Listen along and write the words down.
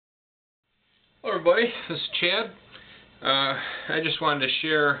Hello everybody, this is Chad. I just wanted to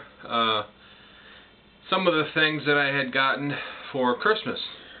share some of the things that I had gotten for Christmas.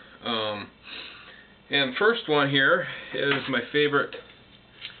 And first one here is my favorite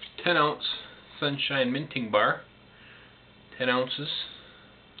 10-ounce Sunshine Minting Bar. 10 ounces.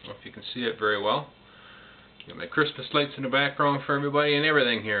 I don't know if you can see it very well. Got my Christmas lights in the background for everybody and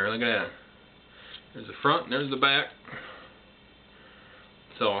everything here. Look at that. There's the front and there's the back.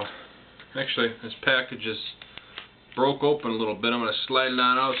 So, actually, this package is broke open a little bit. I'm going to slide it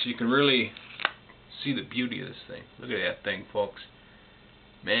on out so you can really see the beauty of this thing. Look at that thing, folks.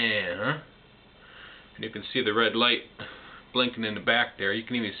 Man, huh? And you can see the red light blinking in the back there. You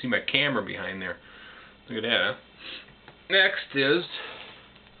can even see my camera behind there. Look at that, huh? Next is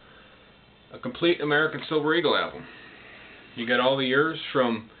a complete American Silver Eagle album. You got all the years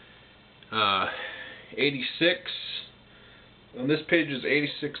from 86. On this page is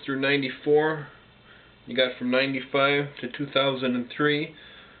 86 through 94. You got from 95 to 2003.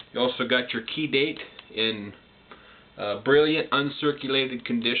 You also got your key date in brilliant uncirculated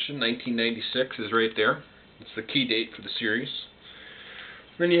condition. 1996 is right there. It's the key date for the series.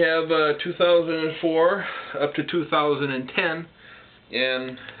 Then you have 2004 up to 2010.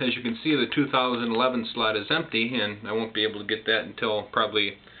 And as you can see, the 2011 slot is empty, and I won't be able to get that until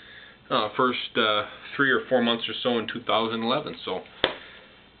probably first 3 or 4 months or so in 2011. So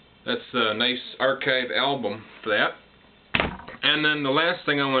that's a nice archive album for that. And then the last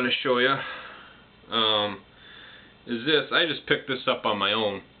thing I want to show you is this. I just picked this up on my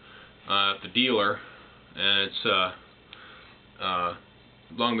own at the dealer, and it's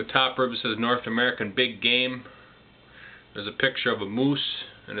along the top rib it says North American Big Game. There's a picture of a moose,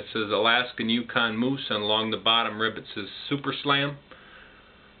 and it says Alaskan Yukon Moose, and along the bottom rib it says Super Slam.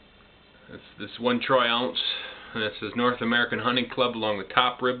 It's this 1 troy ounce, and it says North American Hunting Club along the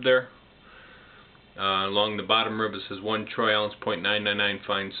top rib there. Along the bottom rib it says 1 troy ounce, .999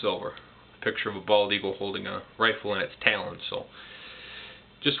 fine silver. A picture of a bald eagle holding a rifle in its talons. So,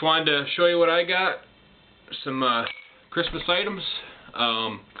 just wanted to show you what I got. Some Christmas items.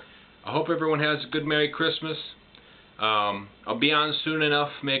 I hope everyone has a good Merry Christmas. I'll be on soon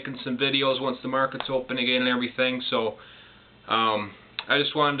enough making some videos once the market's open again and everything. So, I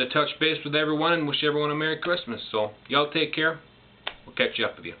just wanted to touch base with everyone and wish everyone a Merry Christmas. So, y'all take care. We'll catch you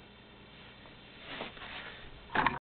up with you.